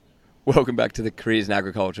Welcome back to the Careers in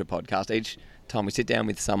Agriculture podcast. Each time we sit down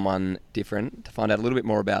with someone different to find out a little bit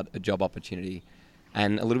more about a job opportunity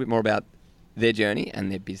and a little bit more about their journey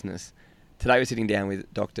and their business. Today we're sitting down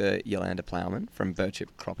with Dr. Yolanda Plowman from Birchip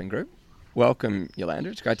Cropping Group. Welcome, Yolanda.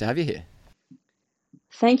 It's great to have you here.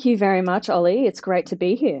 Thank you very much, Ollie. It's great to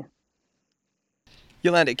be here.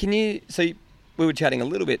 Yolanda, we were chatting a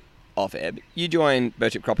little bit off air, but you joined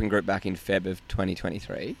Birchip Cropping Group back in Feb of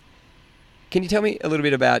 2023. Can you tell me a little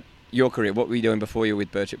bit about your career? What were you doing before you were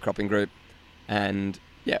with Birchip Cropping Group? And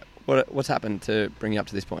what's happened to bring you up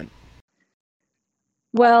to this point?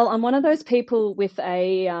 Well, I'm one of those people with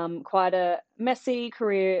a quite a messy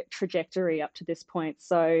career trajectory up to this point.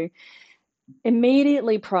 So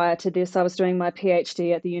immediately prior to this, I was doing my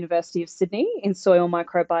PhD at the University of Sydney in soil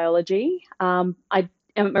microbiology. I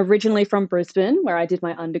am originally from Brisbane, where I did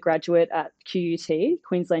my undergraduate at QUT,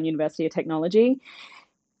 Queensland University of Technology.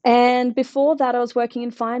 And before that, I was working in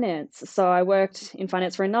finance. So I worked in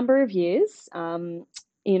finance for a number of years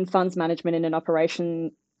in funds management in an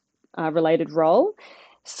operation related role.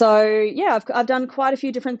 So yeah, I've done quite a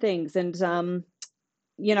few different things, and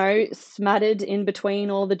smattered in between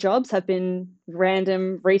all the jobs have been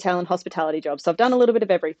random retail and hospitality jobs. So I've done a little bit of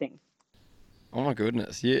everything. Oh my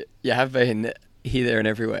goodness, you have been here, there, and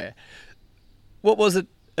everywhere. What was it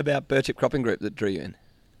about Birchip Cropping Group that drew you in?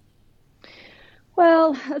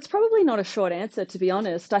 Well, it's probably not a short answer, to be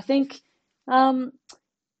honest. I think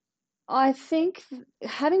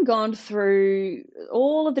having gone through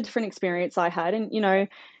all of the different experience I had, and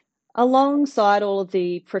alongside all of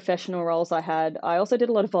the professional roles I had, I also did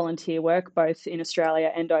a lot of volunteer work, both in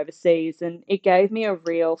Australia and overseas, and it gave me a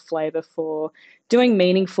real flavour for doing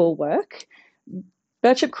meaningful work.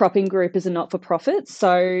 Birchip Cropping Group is a not-for-profit,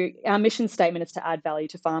 so our mission statement is to add value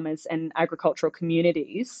to farmers and agricultural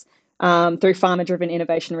communities through farmer-driven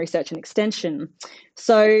innovation, research and extension.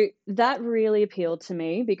 So that really appealed to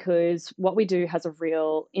me because what we do has a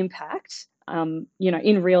real impact, in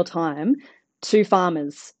real time to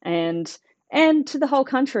farmers and to the whole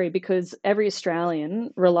country, because every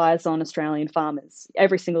Australian relies on Australian farmers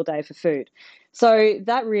every single day for food. So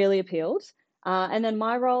that really appealed. And then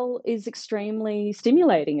my role is extremely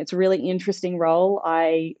stimulating. It's a really interesting role.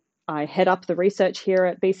 I head up the research here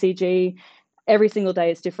at BCG. Every single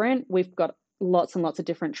day is different. We've got lots and lots of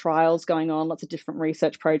different trials going on, lots of different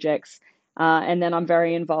research projects. And then I'm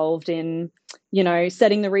very involved in,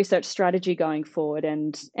 setting the research strategy going forward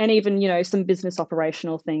and even, some business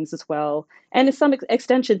operational things as well. And some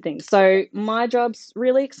extension things. So my job's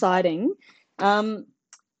really exciting. So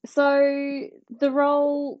the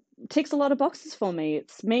role ticks a lot of boxes for me.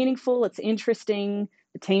 It's meaningful, it's interesting,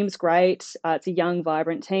 the team's great, it's a young,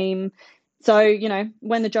 vibrant team. So,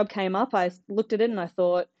 when the job came up, I looked at it and I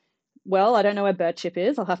thought, well, I don't know where Birchip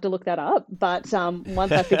is. I'll have to look that up. But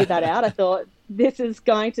once I figured that out, I thought, this is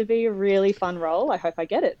going to be a really fun role. I hope I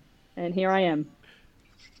get it. And here I am.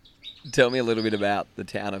 Tell me a little bit about the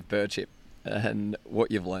town of Birchip and what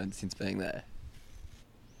you've learned since being there.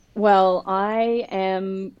 Well, I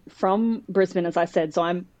am from Brisbane, as I said. So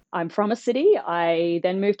I'm from a city. I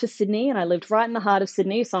then moved to Sydney and I lived right in the heart of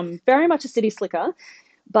Sydney. So I'm very much a city slicker.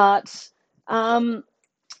 But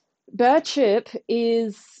Birchip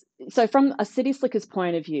is, so from a city slicker's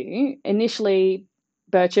point of view, initially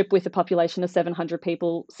Birchip with a population of 700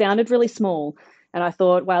 people sounded really small. And I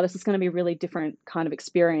thought, wow, this is going to be a really different kind of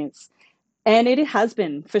experience. And it has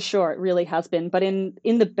been, for sure, it really has been, but in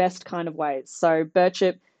the best kind of ways. So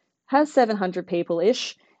Birchip has 700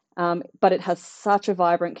 people-ish, but it has such a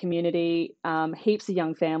vibrant community, heaps of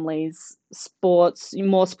young families, sports,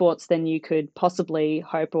 more sports than you could possibly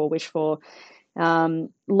hope or wish for,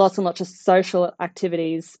 lots and lots of social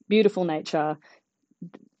activities, beautiful nature.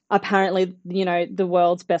 Apparently, the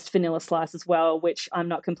world's best vanilla slice as well, which I'm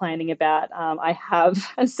not complaining about. I have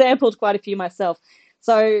sampled quite a few myself.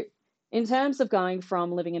 So in terms of going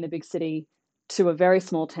from living in a big city to a very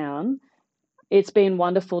small town, it's been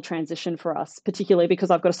wonderful transition for us, particularly because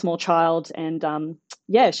I've got a small child and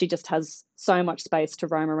she just has so much space to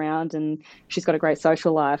roam around and she's got a great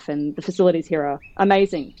social life and the facilities here are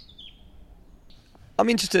amazing. I'm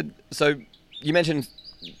interested. So you mentioned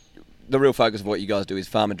the real focus of what you guys do is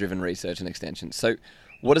farmer-driven research and extension. So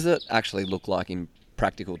what does it actually look like in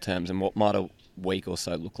practical terms, and what might a week or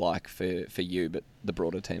so look like for you, but the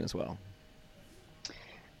broader team as well?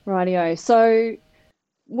 Rightio. So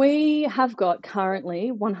we have got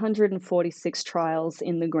currently 146 trials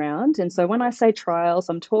in the ground. And so when I say trials,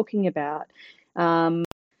 I'm talking about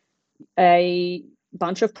a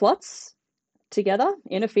bunch of plots together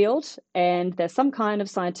in a field, and there's some kind of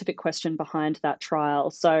scientific question behind that trial.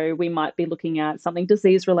 So we might be looking at something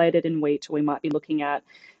disease related in wheat, or we might be looking at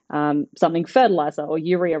something fertilizer or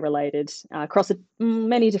urea related across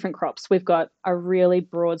many different crops. We've got a really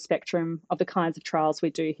broad spectrum of the kinds of trials we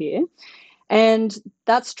do here. And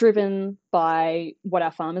that's driven by what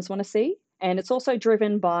our farmers want to see. And it's also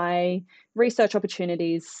driven by research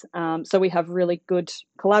opportunities. So we have really good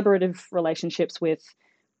collaborative relationships with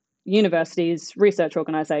universities, research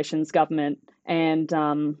organisations, government,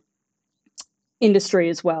 and industry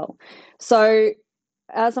as well. So,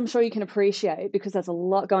 as I'm sure you can appreciate, because there's a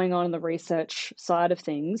lot going on in the research side of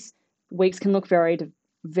things, weeks can look very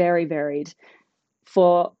varied.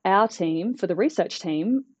 For our team, for the research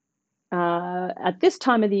team, at this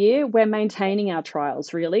time of the year, we're maintaining our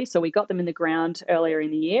trials really. So we got them in the ground earlier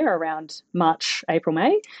in the year, around March, April,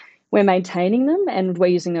 May. We're maintaining them, and we're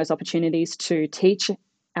using those opportunities to teach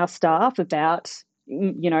our staff about,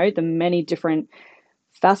 the many different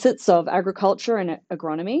facets of agriculture and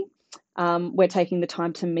agronomy. We're taking the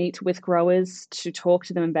time to meet with growers to talk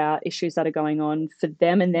to them about issues that are going on for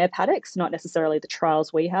them and their paddocks, not necessarily the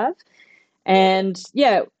trials we have. And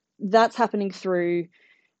yeah, that's happening through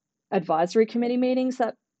advisory committee meetings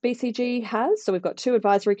that BCG has. So we've got 2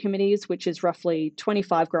 advisory committees, which is roughly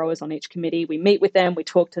 25 growers on each committee. We meet with them, we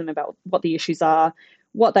talk to them about what the issues are,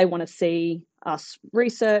 what they want to see us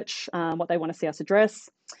research, what they want to see us address.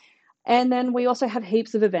 And then we also have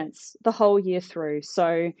heaps of events the whole year through.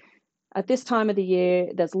 So at this time of the year,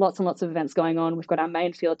 there's lots and lots of events going on. We've got our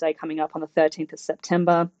main field day coming up on the 13th of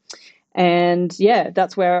September. And yeah,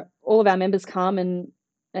 that's where all of our members come and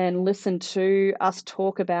listen to us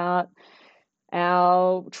talk about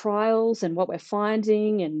our trials and what we're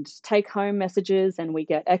finding and take home messages. And we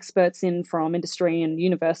get experts in from industry and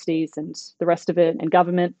universities and the rest of it and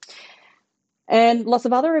government. And lots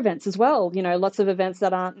of other events as well, lots of events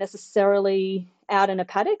that aren't necessarily out in a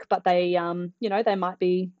paddock, but they, they might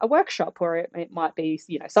be a workshop, or it might be,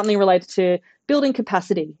 something related to building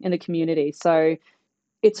capacity in the community. So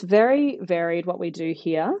it's very varied what we do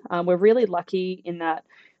here. We're really lucky in that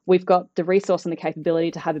we've got the resource and the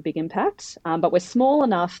capability to have a big impact, but we're small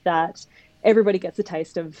enough that everybody gets a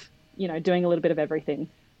taste of, doing a little bit of everything.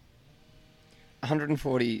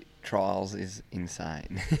 140 trials is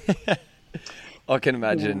insane. I can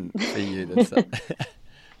imagine for you that's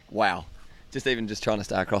wow. Just trying to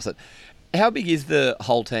stay across it. How big is the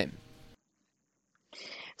whole team?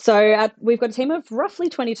 So we've got a team of roughly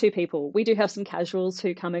 22 people. We do have some casuals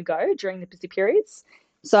who come and go during the busy periods.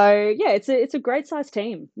 So yeah, it's a great size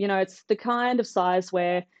team. It's the kind of size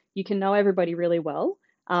where you can know everybody really well,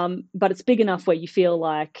 but it's big enough where you feel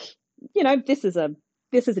like, this is a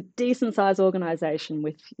decent size organization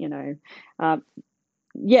with,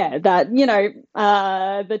 the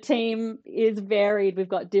team is varied. We've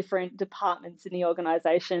got different departments in the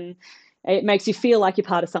organization. It makes you feel like you're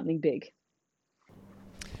part of something big.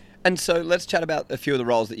 And so let's chat about a few of the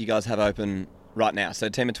roles that you guys have open right now. So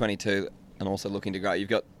team of 22 and also looking to grow. You've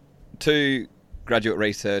got 2 graduate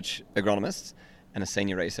research agronomists and a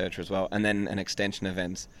senior researcher as well, and then an extension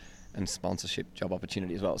events and sponsorship job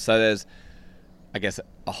opportunity as well. So there's, I guess,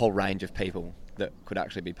 a whole range of people that could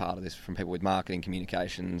actually be part of this, from people with marketing,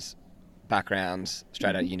 communications backgrounds,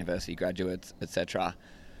 straight out of university graduates, etc.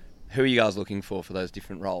 Who are you guys looking for those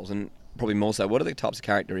different roles? And probably more so, what are the types of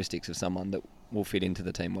characteristics of someone that will fit into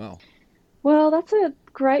the team well? Well, that's a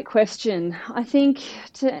great question. I think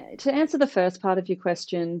to answer the first part of your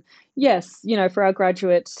question, yes, for our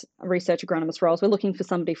graduate research agronomist roles, we're looking for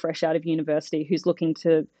somebody fresh out of university who's looking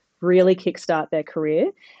to really kickstart their career,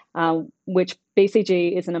 which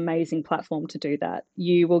BCG is an amazing platform to do that.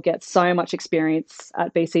 You will get so much experience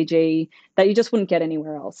at BCG that you just wouldn't get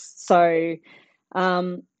anywhere else. So,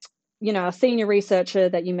 a senior researcher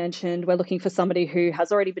that you mentioned, we're looking for somebody who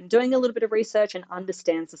has already been doing a little bit of research and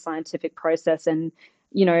understands the scientific process and,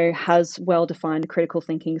 has well-defined critical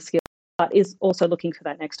thinking skills, but is also looking for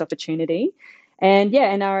that next opportunity. And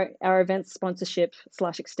yeah, in our event sponsorship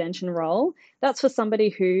 / extension role, that's for somebody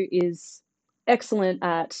who is excellent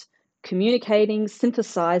at communicating,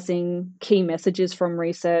 synthesizing key messages from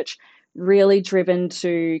research, really driven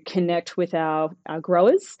to connect with our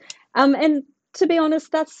growers. And to be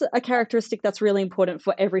honest, that's a characteristic that's really important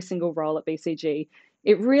for every single role at BCG.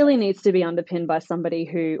 It really needs to be underpinned by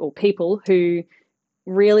somebody or people who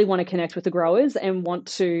really want to connect with the growers and want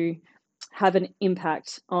to have an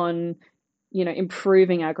impact on,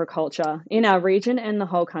 improving agriculture in our region and the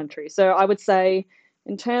whole country. So I would say,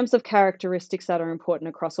 in terms of characteristics that are important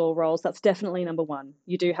across all roles, that's definitely number one.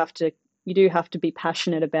 You do have to be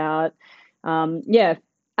passionate about,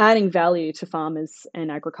 adding value to farmers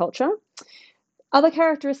and agriculture. Other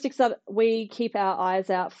characteristics that we keep our eyes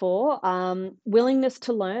out for, willingness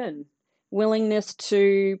to learn. willingness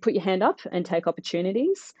to put your hand up and take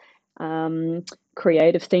opportunities,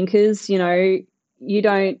 creative thinkers. You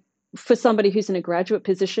don't, for somebody who's in a graduate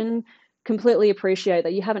position, completely appreciate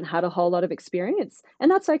that you haven't had a whole lot of experience, and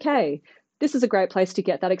that's okay. This is a great place to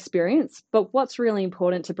get that experience. But what's really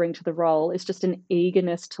important to bring to the role is just an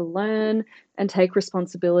eagerness to learn and take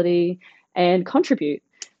responsibility and contribute.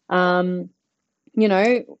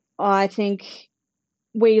 I think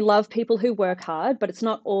we love people who work hard, but it's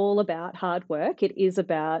not all about hard work. It is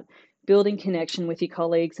about building connection with your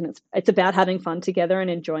colleagues, and it's about having fun together and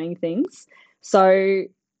enjoying things. So,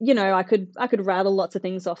 I could rattle lots of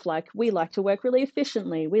things off, like we like to work really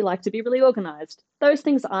efficiently, we like to be really organized. Those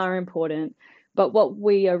things are important, but what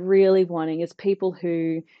we are really wanting is people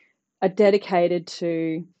who are dedicated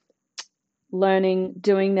to learning,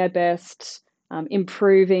 doing their best,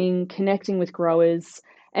 improving, connecting with growers.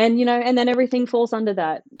 And then everything falls under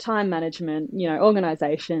that: time management,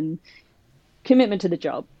 organization, commitment to the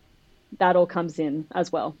job. That all comes in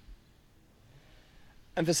as well.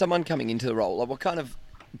 And for someone coming into the role, like what kind of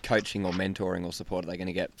coaching or mentoring or support are they going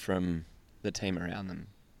to get from the team around them?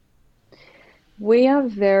 We are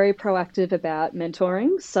very proactive about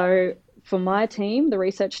mentoring. So for my team, the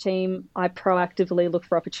research team, I proactively look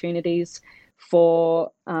for opportunities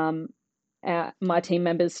for my team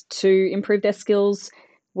members to improve their skills.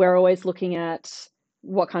 We're always looking at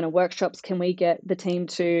what kind of workshops can we get the team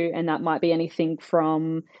to, and that might be anything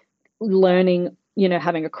from learning,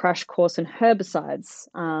 having a crash course in herbicides,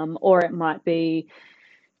 or it might be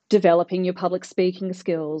developing your public speaking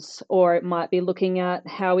skills, or it might be looking at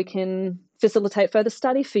how we can facilitate further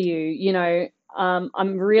study for you.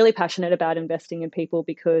 I'm really passionate about investing in people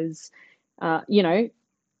because,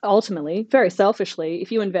 ultimately, very selfishly,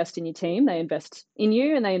 if you invest in your team, they invest in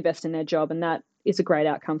you and they invest in their job, and that is a great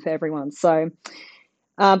outcome for everyone. So,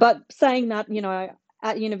 but saying that,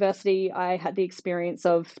 at university, I had the experience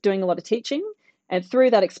of doing a lot of teaching. And through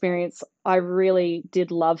that experience, I really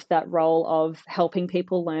did love that role of helping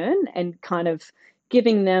people learn and kind of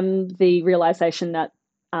giving them the realization that,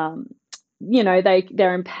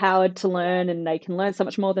 they're empowered to learn and they can learn so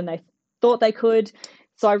much more than they thought they could.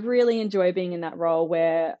 So I really enjoy being in that role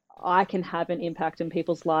where I can have an impact in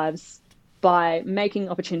people's lives by making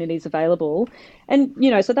opportunities available. And,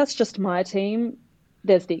 so that's just my team.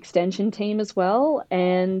 There's the extension team as well.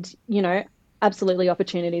 And, absolutely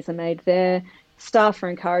opportunities are made there. Staff are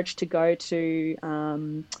encouraged to go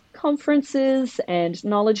to conferences and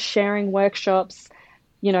knowledge sharing workshops.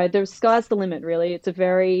 The sky's the limit, really. It's a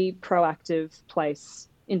very proactive place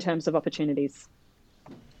in terms of opportunities.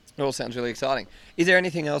 It all sounds really exciting. Is there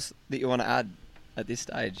anything else that you want to add at this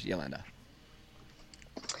stage, Yolanda?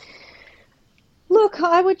 Look,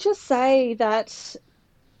 I would just say that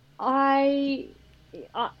I,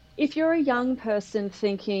 if you're a young person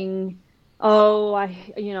thinking, oh, I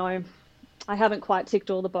haven't quite ticked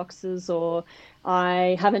all the boxes, or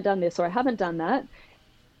I haven't done this, or I haven't done that,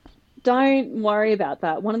 don't worry about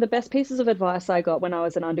that. One of the best pieces of advice I got when I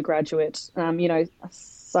was an undergraduate,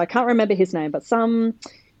 so I can't remember his name, but some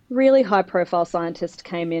really high profile scientist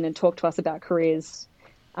came in and talked to us about careers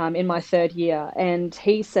in my third year. And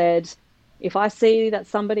he said, if I see that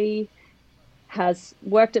somebody has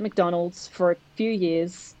worked at McDonald's for a few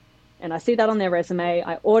years and I see that on their resume,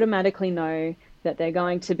 I automatically know that they're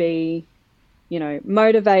going to be,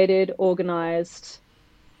 motivated, organized,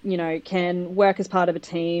 can work as part of a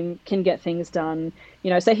team, can get things done.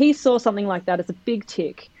 So he saw something like that as a big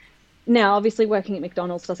tick. Now, obviously, working at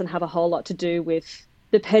McDonald's doesn't have a whole lot to do with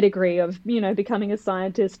the pedigree of, becoming a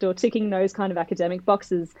scientist or ticking those kind of academic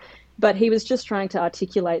boxes. But he was just trying to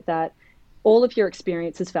articulate that all of your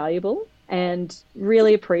experience is valuable, and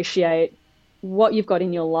really appreciate what you've got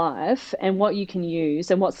in your life and what you can use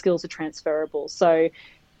and what skills are transferable. So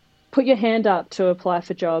put your hand up to apply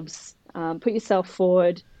for jobs, put yourself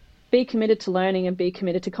forward, be committed to learning and be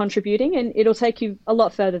committed to contributing, and it'll take you a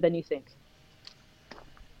lot further than you think.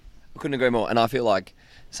 I couldn't agree more. And I feel like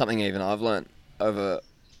something even I've learnt over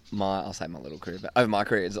I'll say my little career, but over my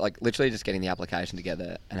career, is like literally just getting the application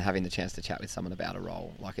together and having the chance to chat with someone about a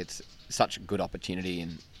role. Like, it's such a good opportunity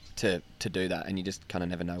and to do that, and you just kind of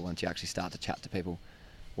never know once you actually start to chat to people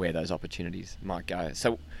where those opportunities might go.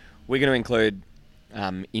 So we're going to include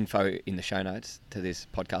info in the show notes to this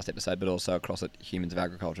podcast episode, but also across at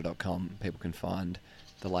humansofagriculture.com. People can find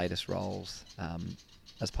the latest roles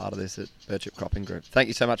as part of this at Birchip Cropping Group. Thank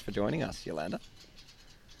you so much for joining us, Yolanda.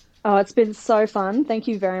 Oh, it's been so fun. Thank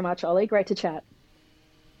you very much, Ollie. Great to chat.